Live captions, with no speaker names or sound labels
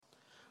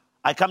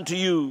I come to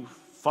you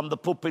from the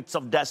pulpits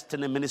of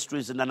Destiny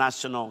Ministries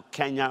International,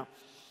 Kenya,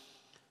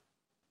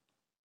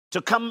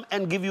 to come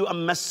and give you a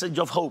message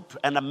of hope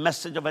and a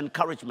message of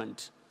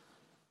encouragement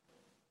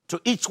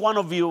to each one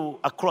of you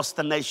across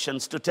the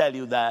nations, to tell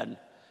you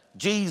that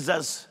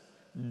Jesus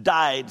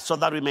died so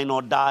that we may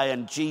not die,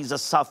 and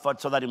Jesus suffered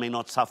so that he may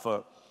not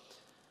suffer.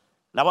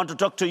 And I want to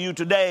talk to you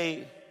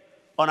today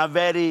on a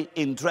very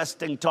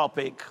interesting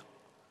topic,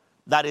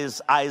 that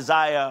is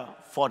Isaiah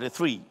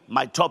 43.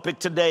 My topic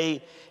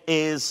today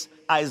is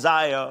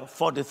Isaiah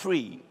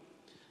 43.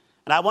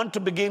 And I want to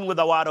begin with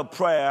a word of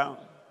prayer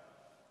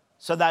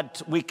so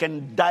that we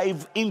can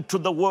dive into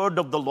the word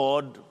of the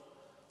Lord,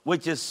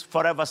 which is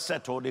forever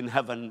settled in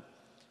heaven.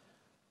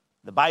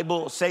 The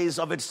Bible says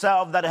of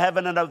itself that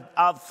heaven and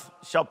earth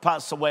shall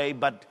pass away,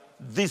 but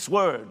this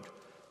word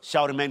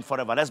shall remain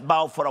forever. Let's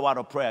bow for a word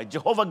of prayer.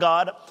 Jehovah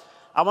God,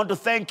 I want to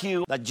thank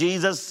you that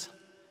Jesus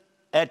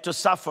had to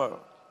suffer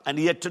and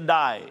he had to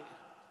die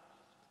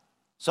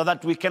so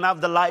that we can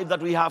have the life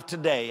that we have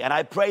today. And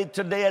I pray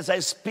today as I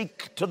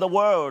speak to the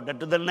world and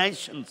to the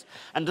nations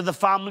and to the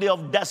family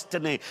of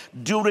Destiny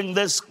during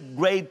this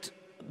great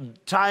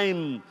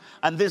time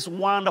and this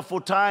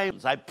wonderful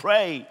times, I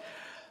pray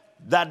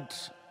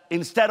that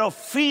instead of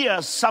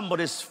fear,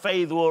 somebody's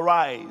faith will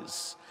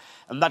rise.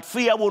 And that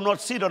fear will not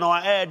sit on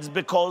our heads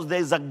because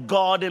there's a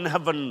God in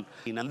heaven.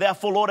 And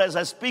therefore, Lord, as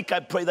I speak,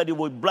 I pray that you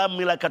will blow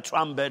me like a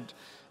trumpet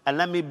and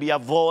let me be a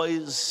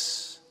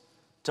voice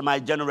to my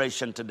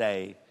generation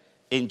today.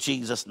 In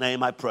Jesus'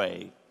 name I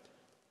pray.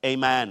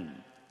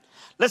 Amen.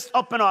 Let's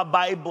open our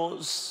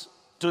Bibles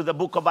to the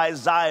book of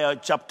Isaiah,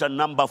 chapter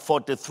number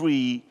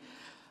 43,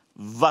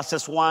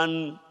 verses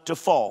 1 to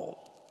 4.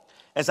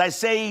 As I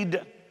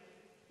said,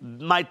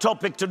 my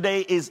topic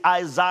today is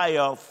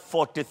Isaiah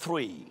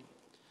 43.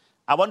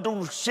 I want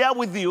to share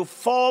with you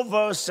 4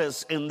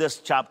 verses in this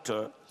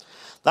chapter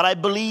that I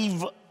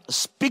believe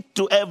speak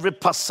to every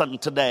person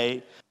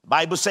today. The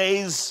Bible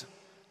says,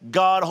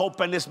 God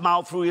opened his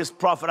mouth through his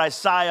prophet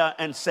Isaiah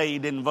and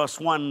said in verse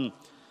 1,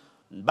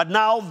 "But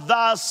now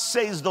thus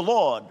says the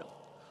Lord,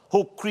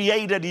 who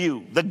created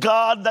you." The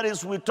God that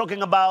is we're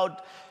talking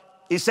about,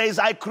 he says,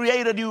 "I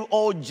created you,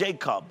 O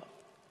Jacob,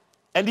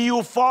 and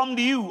you formed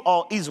you,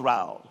 O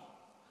Israel.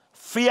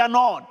 Fear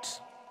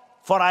not,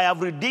 for I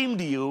have redeemed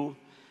you,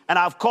 and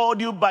I have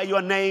called you by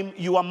your name,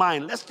 you are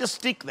mine." Let's just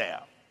stick there.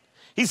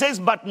 He says,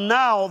 "But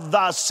now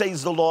thus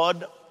says the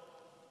Lord,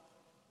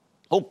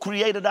 who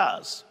created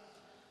us."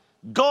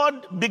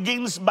 God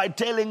begins by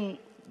telling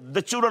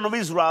the children of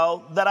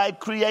Israel that I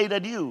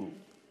created you.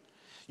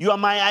 You are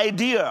my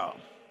idea.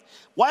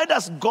 Why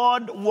does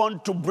God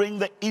want to bring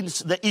the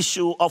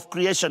issue of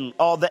creation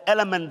or the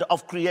element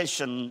of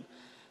creation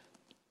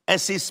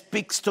as he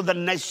speaks to the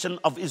nation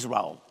of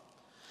Israel?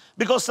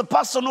 Because the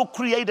person who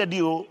created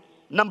you,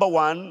 number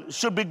one,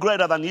 should be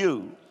greater than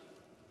you,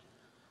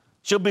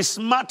 should be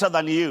smarter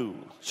than you,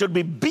 should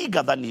be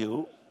bigger than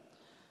you,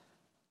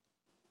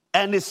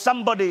 and is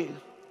somebody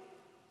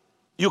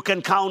you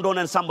can count on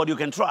and somebody you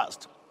can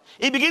trust.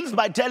 He begins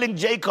by telling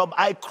Jacob,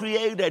 I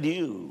created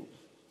you.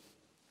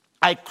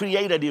 I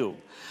created you.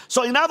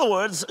 So in other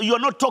words, you're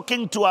not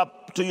talking to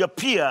your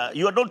peer.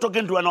 You are not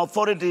talking to an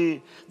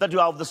authority that you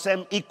are of the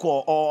same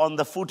equal or on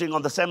the footing,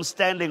 on the same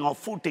standing or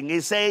footing.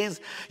 He says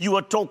you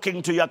are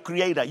talking to your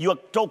creator. You are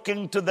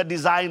talking to the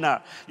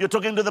designer. You're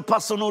talking to the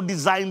person who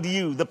designed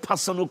you, the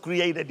person who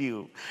created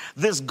you.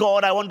 This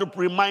God, I want to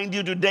remind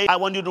you today, I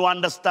want you to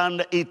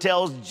understand, he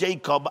tells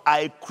Jacob,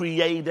 I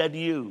created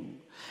you.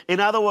 In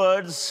other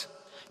words,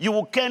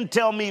 you can't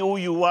tell me who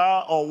you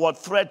are or what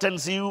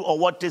threatens you or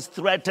what is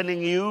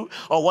threatening you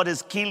or what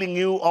is killing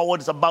you or what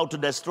is about to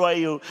destroy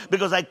you,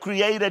 because I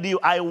created you,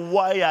 I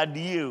wired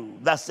you.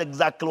 That's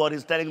exactly what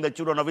he's telling the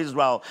children of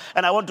Israel.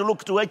 And I want to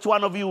look to each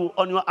one of you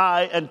on your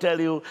eye and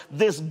tell you,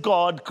 this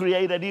God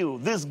created you.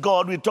 This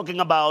God we're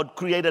talking about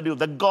created you.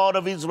 The God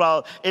of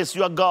Israel is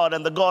your God,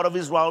 and the God of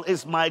Israel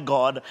is my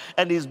God.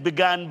 And he's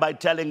began by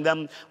telling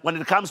them, when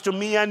it comes to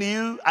me and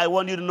you, I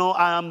want you to know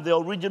I am the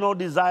original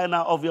designer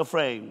of your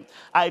frame.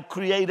 I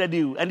created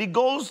you. And he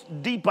goes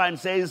deeper and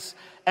says,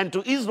 and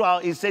to Israel,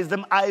 he says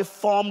them, I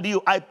formed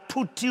you. I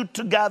put you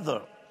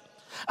together.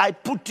 I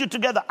put you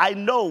together. I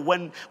know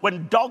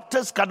when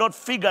doctors cannot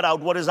figure out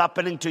what is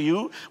happening to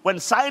you, when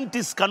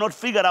scientists cannot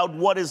figure out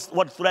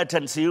what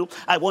threatens you,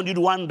 I want you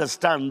to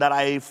understand that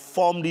I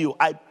formed you.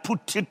 I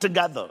put you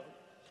together.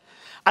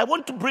 I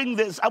want to bring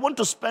this, I want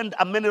to spend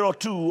a minute or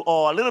two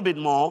or a little bit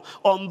more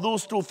on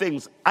those two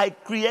things. I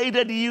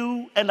created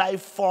you and I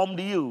formed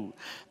you.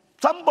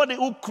 Somebody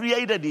who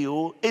created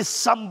you is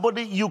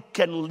somebody you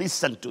can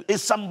listen to,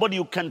 is somebody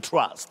you can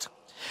trust.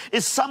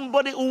 Is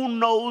somebody who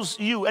knows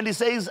you. And he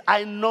says,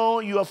 I know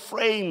your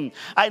frame.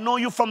 I know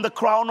you from the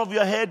crown of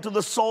your head to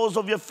the soles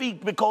of your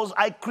feet, because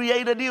I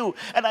created you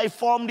and I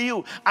formed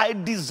you. I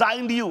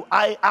designed you.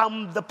 I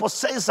am the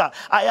possessor.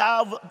 I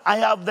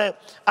have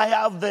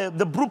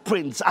the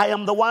blueprints. I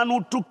am the one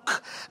who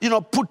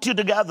put you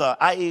together.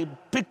 I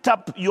picked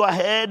up your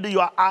head,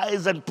 your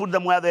eyes, and put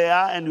them where they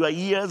are, and your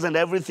ears and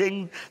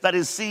everything that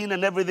is seen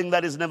and everything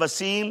that is never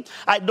seen.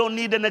 I don't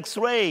need an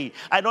X-ray.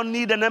 I don't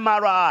need an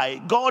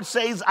MRI. God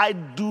says I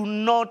do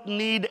not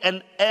need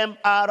an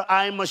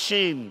MRI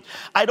machine.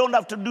 I don't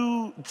have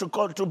to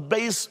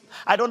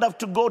I don't have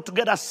to go to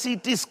get a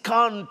CT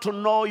scan to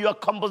know your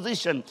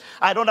composition.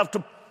 I don't have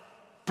to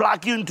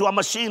plug you into a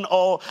machine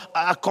or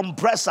a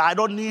compressor. I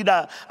don't need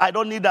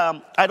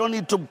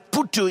to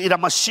put you in a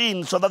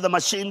machine so that the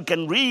machine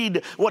can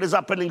read what is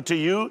happening to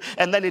you,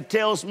 and then it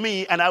tells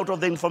me, and out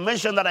of the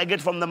information that I get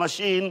from the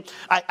machine,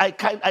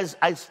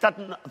 I start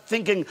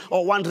thinking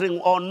or wondering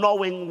or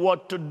knowing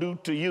what to do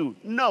to you.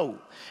 No.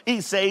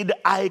 He said,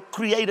 I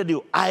created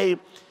you.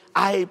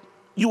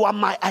 You are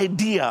my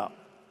idea.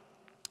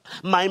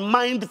 My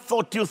mind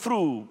thought you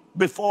through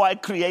before I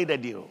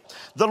created you.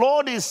 The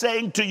Lord is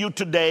saying to you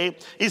today,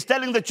 He's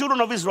telling the children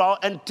of Israel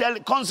and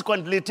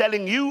consequently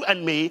telling you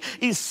and me,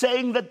 He's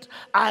saying that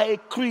I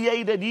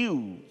created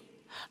you.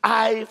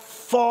 I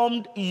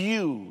formed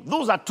you.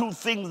 Those are two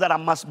things that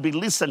must be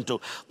listened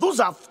to. Those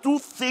are two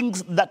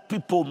things that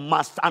people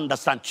must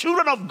understand.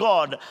 Children of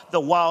God, the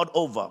world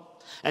over.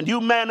 And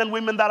you men and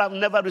women that have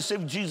never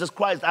received Jesus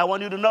Christ, I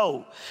want you to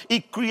know,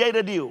 He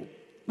created you.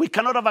 We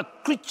cannot have a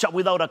creature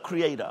without a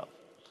creator.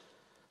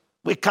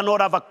 We cannot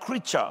have a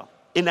creature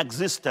in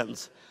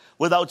existence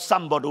without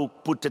somebody who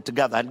put it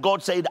together. And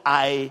God said,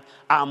 I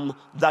am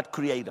that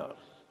creator.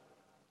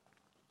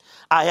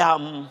 I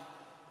am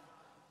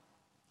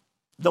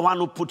the one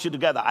who put you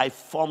together. I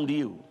formed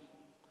you.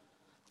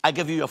 I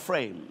gave you a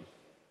frame.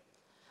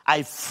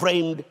 I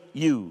framed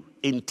you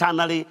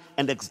internally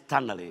and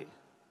externally.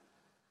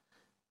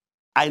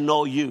 I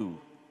know you,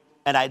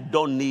 and I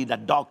don't need a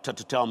doctor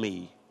to tell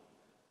me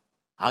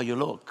how you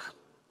look.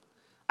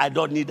 I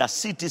don't need a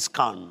CT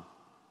scan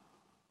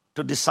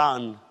to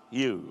discern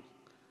you.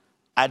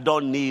 I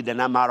don't need an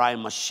MRI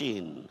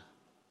machine.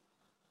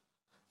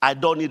 I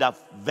don't need a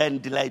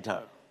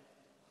ventilator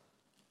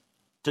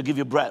to give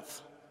you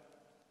breath,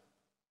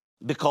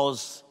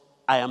 because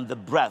I am the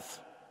breath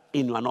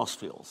in your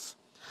nostrils.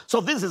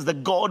 So this is the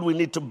God we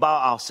need to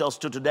bow ourselves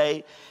to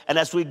today. And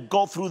as we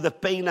go through the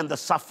pain and the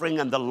suffering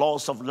and the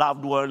loss of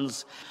loved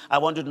ones, I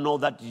want you to know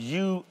that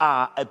you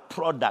are a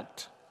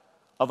product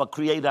of a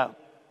creator,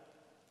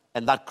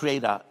 and that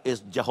creator is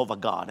Jehovah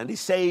God. And He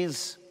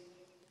says,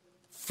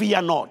 fear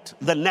not.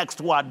 The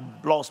next word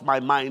blows my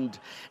mind.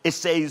 It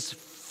says,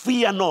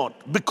 fear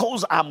not,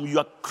 because I'm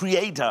your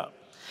creator,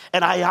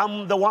 and I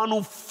am the one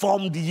who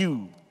formed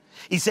you.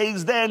 He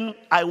says, then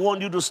I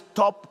want you to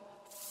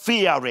stop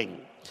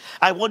fearing.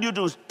 I want you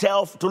to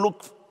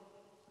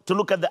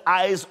look at the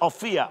eyes of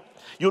fear.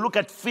 You look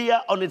at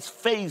fear on its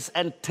face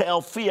and tell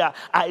fear,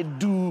 I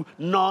do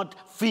not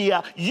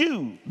fear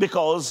you,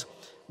 because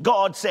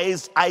God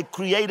says, I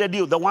created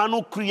you. The one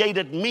who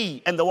created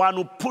me and the one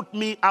who put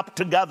me up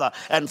together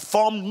and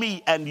formed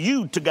me and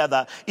you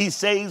together, He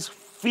says,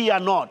 fear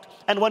not.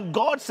 And when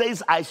God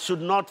says I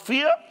should not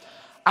fear,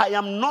 I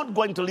am not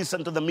going to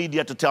listen to the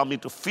media to tell me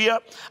to fear.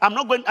 I'm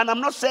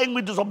not saying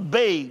we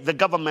disobey the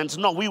governments.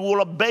 No, we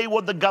will obey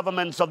what the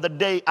governments of the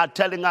day are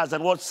telling us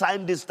and what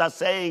scientists are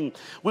saying.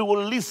 We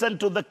will listen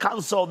to the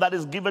counsel that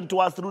is given to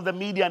us through the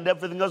media and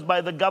everything else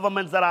by the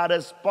governments that are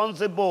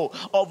responsible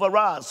over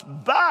us.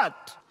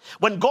 But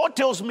when God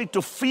tells me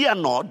to fear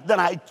not,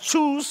 then I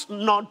choose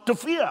not to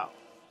fear.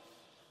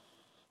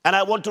 And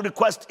I want to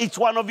request each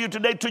one of you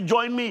today to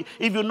join me,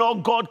 if you know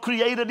God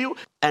created you,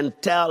 and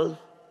tell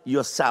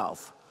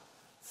yourself,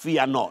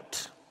 fear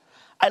not.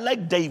 I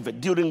like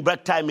David during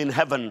break time in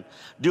heaven,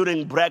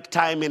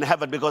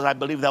 because I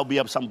believe there'll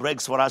be some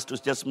breaks for us to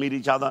just meet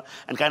each other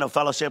and kind of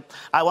fellowship.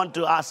 I want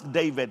to ask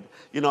David,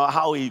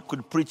 how he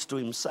could preach to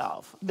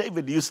himself.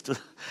 David used to,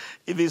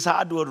 if his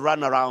heart would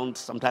run around,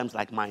 sometimes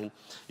like mine,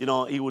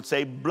 he would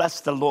say, bless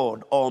the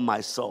Lord, all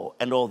my soul,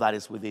 and all that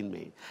is within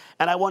me.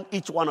 And I want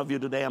each one of you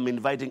today, I'm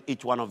inviting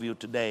each one of you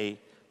today,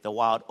 the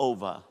world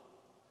over,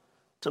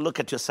 to look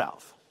at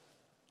yourself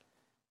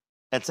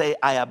and say,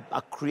 I'm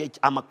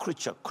a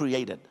creature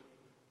created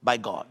by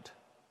God.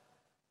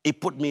 He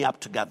put me up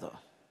together.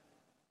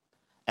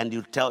 And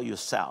you tell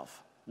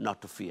yourself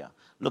not to fear.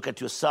 Look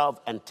at yourself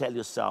and tell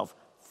yourself,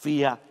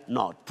 fear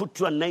not. Put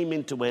your name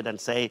into it and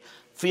say,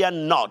 fear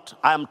not.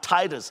 I am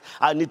Titus.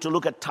 I need to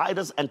look at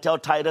Titus and tell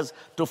Titus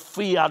to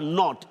fear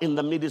not in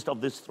the midst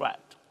of this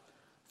threat.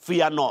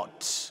 Fear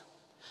not.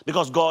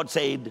 Because God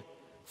said,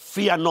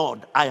 fear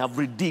not, I have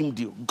redeemed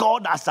you.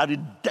 God has a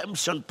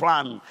redemption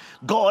plan.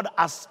 God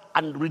has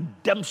a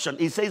redemption.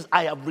 He says,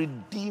 I have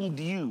redeemed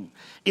you.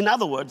 In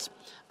other words,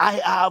 I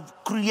have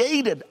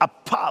created a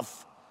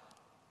path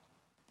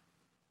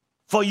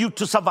for you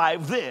to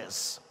survive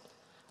this.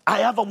 I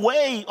have a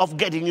way of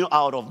getting you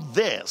out of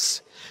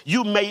this.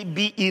 You may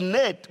be in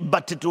it,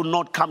 but it will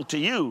not come to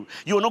you.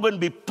 You're not going to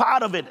be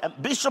part of it.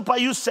 Bishop, are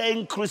you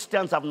saying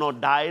Christians have not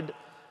died?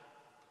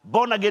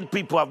 Born again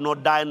people have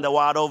not died in the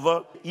world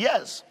over?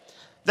 Yes.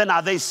 Then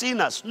are they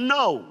sinners?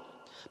 No.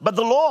 But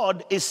the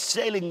Lord is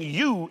telling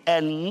you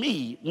and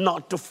me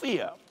not to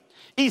fear.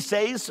 He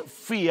says,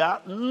 fear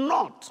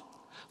not.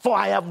 For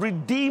I have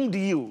redeemed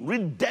you.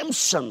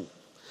 Redemption.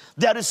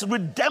 There is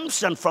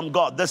redemption from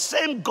God. The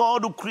same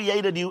God who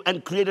created you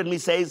and created me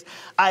says,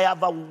 I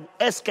have an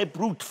escape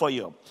route for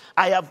you.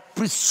 I have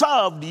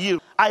preserved you.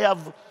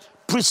 I've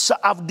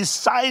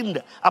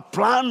designed a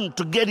plan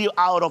to get you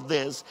out of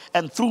this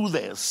and through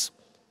this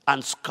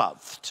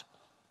unscathed.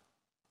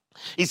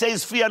 He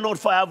says, fear not,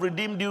 for I have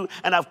redeemed you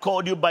and I've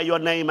called you by your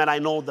name. And I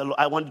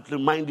want to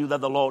remind you that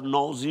the Lord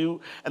knows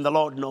you and the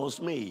Lord knows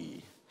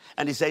me.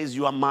 And he says,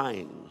 you are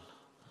mine.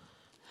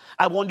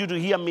 I want you to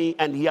hear me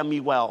and hear me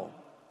well.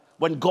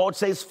 When God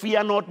says,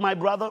 fear not, my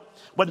brother,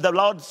 when the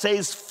Lord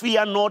says,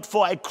 fear not,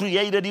 for I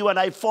created you and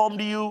I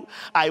formed you,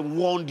 I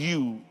want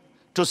you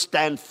to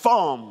stand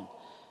firm.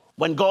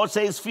 When God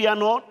says, fear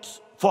not,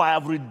 for I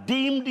have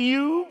redeemed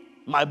you,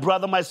 my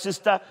brother, my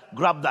sister,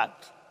 grab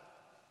that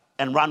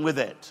and run with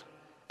it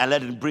and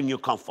let it bring you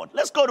comfort.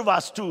 Let's go to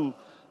verse 2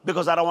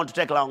 because I don't want to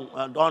take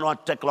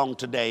long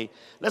today.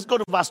 Let's go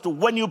to verse 2.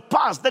 When you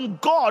pass, then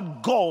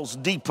God goes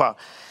deeper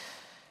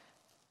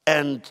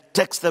and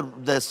takes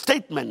the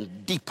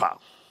statement deeper.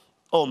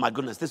 Oh my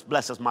goodness, this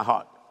blesses my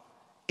heart.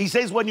 He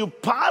says, when you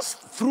pass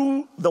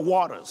through the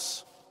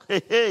waters.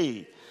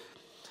 I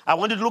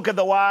want you to look at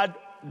the word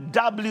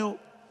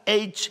W-H-E-N.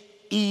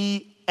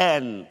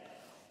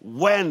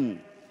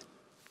 When.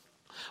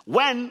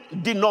 When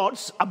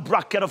denotes a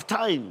bracket of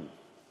time.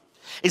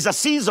 It's a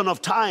season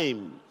of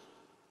time.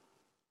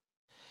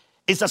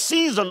 It's a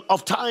season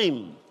of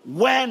time.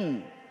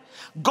 When.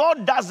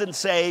 God doesn't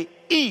say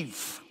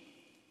if.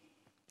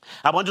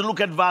 I want to look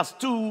at verse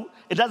 2.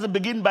 It doesn't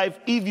begin by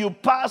if you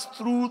pass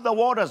through the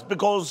waters,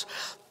 because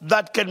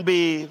that can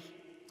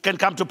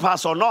come to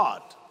pass or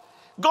not.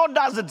 God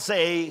doesn't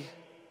say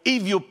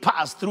if you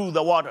pass through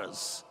the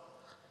waters.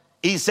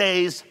 He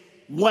says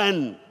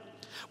when,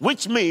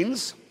 which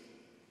means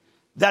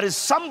there is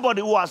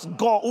somebody who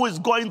is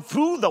going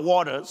through the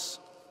waters,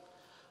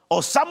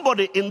 or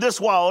somebody in this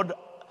world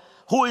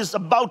who is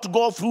about to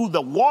go through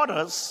the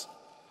waters,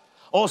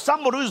 or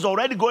somebody who is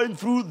already going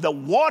through the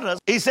waters.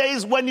 He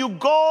says, when you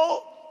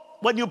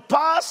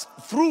pass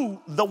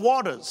through the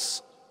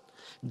waters,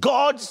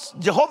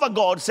 Jehovah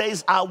God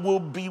says, I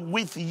will be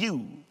with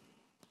you.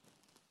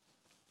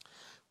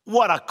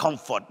 What a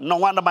comfort. No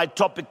wonder my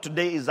topic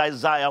today is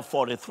Isaiah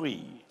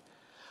 43.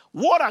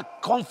 What a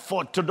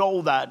comfort to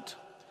know that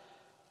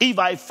if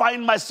I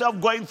find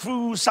myself going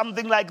through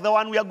something like the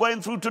one we are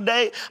going through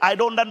today, I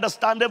don't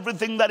understand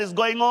everything that is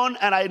going on,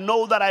 and I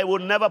know that I will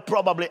never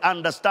probably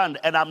understand,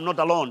 and I'm not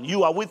alone.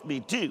 You are with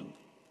me too.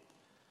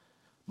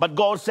 But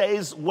God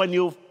says, when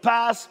you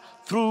pass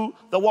through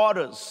the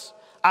waters,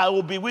 I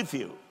will be with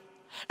you.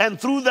 And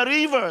through the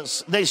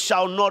rivers, they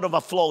shall not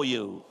overflow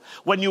you.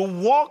 When you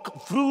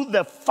walk through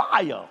the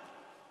fire,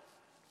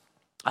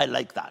 I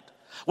like that.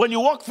 When you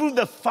walk through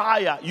the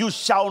fire, you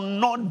shall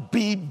not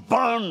be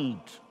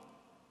burned,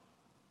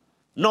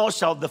 nor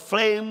shall the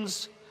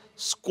flames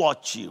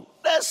scorch you.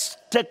 Let's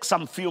take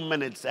some few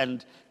minutes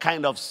and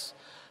kind of,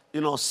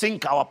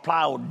 sink our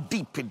plow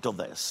deep into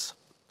this.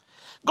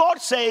 God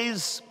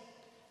says,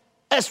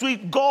 as we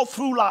go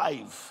through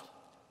life,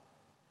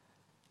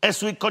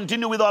 as we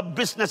continue with our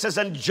businesses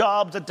and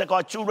jobs and take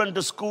our children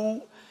to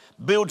school,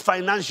 build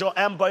financial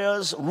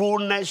empires, rule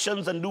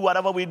nations, and do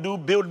whatever we do,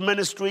 build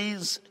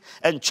ministries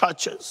and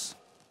churches,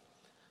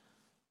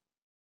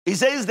 he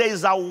says there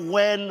is a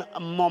when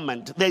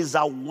moment. There is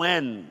a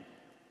when.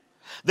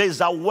 There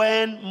is a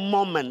when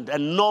moment,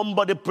 and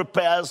nobody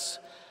prepares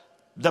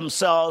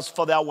themselves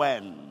for their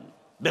when,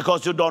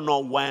 because you don't know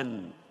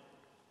when.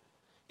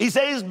 He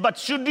says, but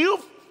should you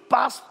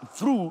pass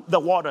through the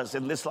waters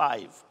in this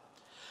life,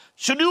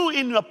 should you,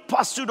 in your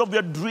pursuit of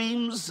your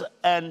dreams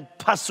and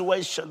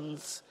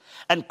persuasions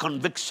and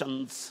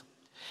convictions,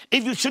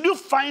 should you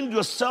find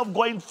yourself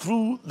going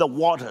through the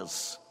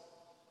waters,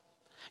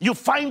 you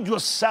find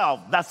yourself,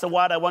 that's the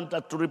word I want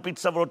to repeat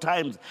several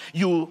times.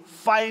 You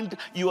find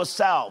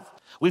yourself.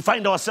 We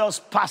find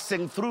ourselves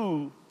passing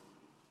through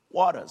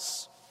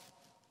waters.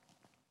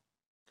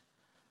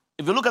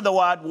 If you look at the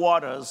word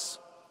waters,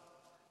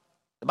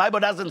 the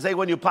Bible doesn't say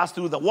when you pass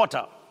through the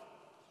water,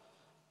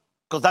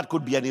 because that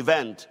could be an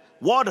event.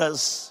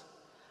 Waters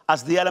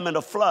as the element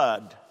of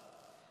flood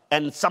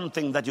and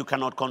something that you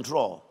cannot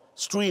control.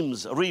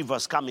 Streams,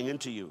 rivers coming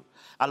into you.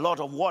 A lot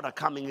of water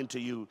coming into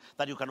you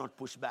that you cannot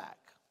push back.